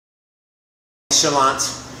Chalant,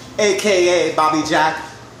 aka Bobby Jack,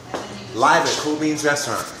 live at Cool Beans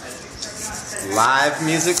Restaurant. Live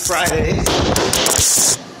Music Fridays.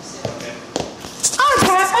 I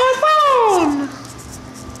got my phone!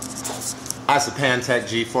 That's a Pantech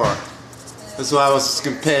G4. That's what I was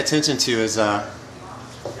going to pay attention to is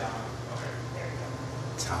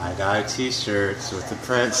tie-dye t-shirts with the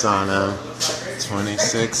prints on them.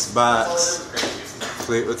 26 bucks.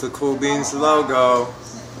 Complete with the Cool Beans logo.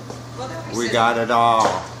 We got it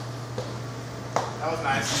all. That was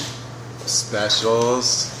nice.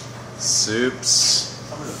 Specials, soups,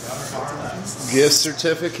 gift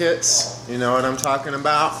certificates. You know what I'm talking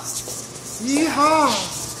about? Yeehaw!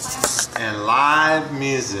 And live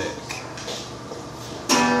music.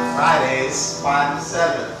 Fridays, 5 to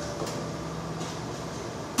 7.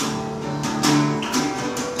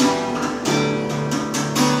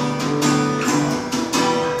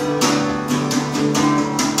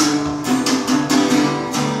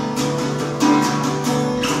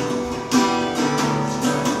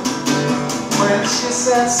 When she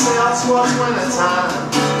said sail towards wintertime,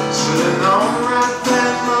 should've known right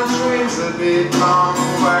then my dreams would be blown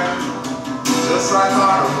away. Just like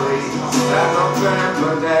autumn leaves that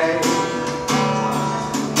November day.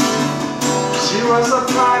 She was a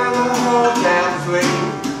part of the whole damn fleet,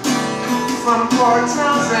 from Port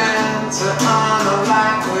Townsend to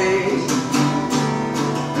Unlikely,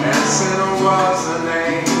 and Sinner was her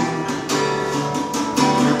name.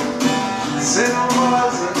 Sinner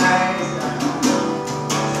was her name.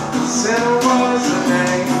 Sinner was her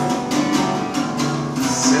name.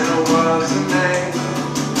 Sinner was her name.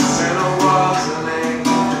 Sinner was her name.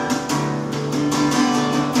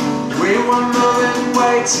 We were moving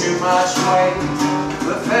way too much weight.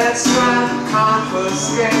 The feds tried to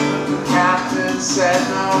confiscate. The captain said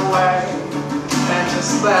no way, and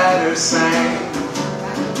just let her sing.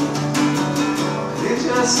 You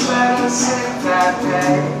just let her sing that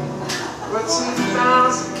day. With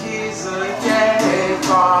 2,000 keys a day,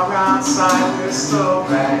 far outside Bristol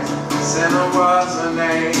Bay. Sinner was her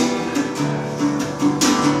name.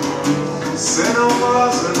 Sinner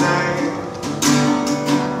was her name.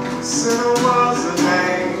 Sinner was her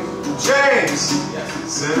name. James! Yes.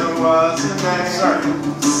 Sinner was her name. Sir.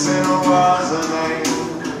 Sinner was her name.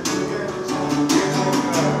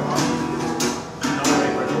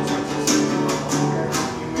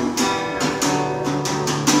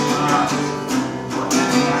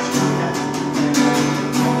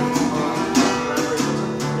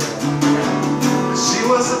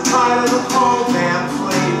 Was a part of the whole damn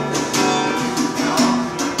fleet.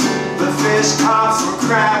 The fish cops were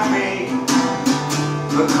crabby.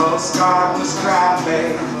 The Coast Guard was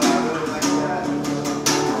crabby.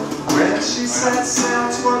 When she said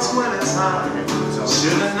sail towards wintertime,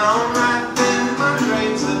 should've known right then my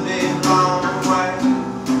dreams would be blown away.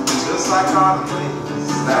 Just like autumn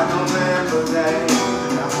leaves that November day.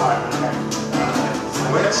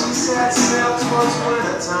 When she said sail towards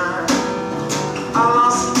wintertime, I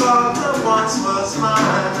lost a love that once was mine.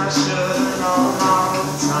 I should've known all the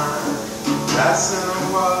time that Sinner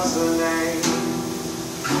was her name.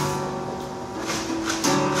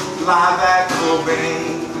 Live at Cool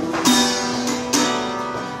Beans.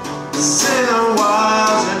 Sinner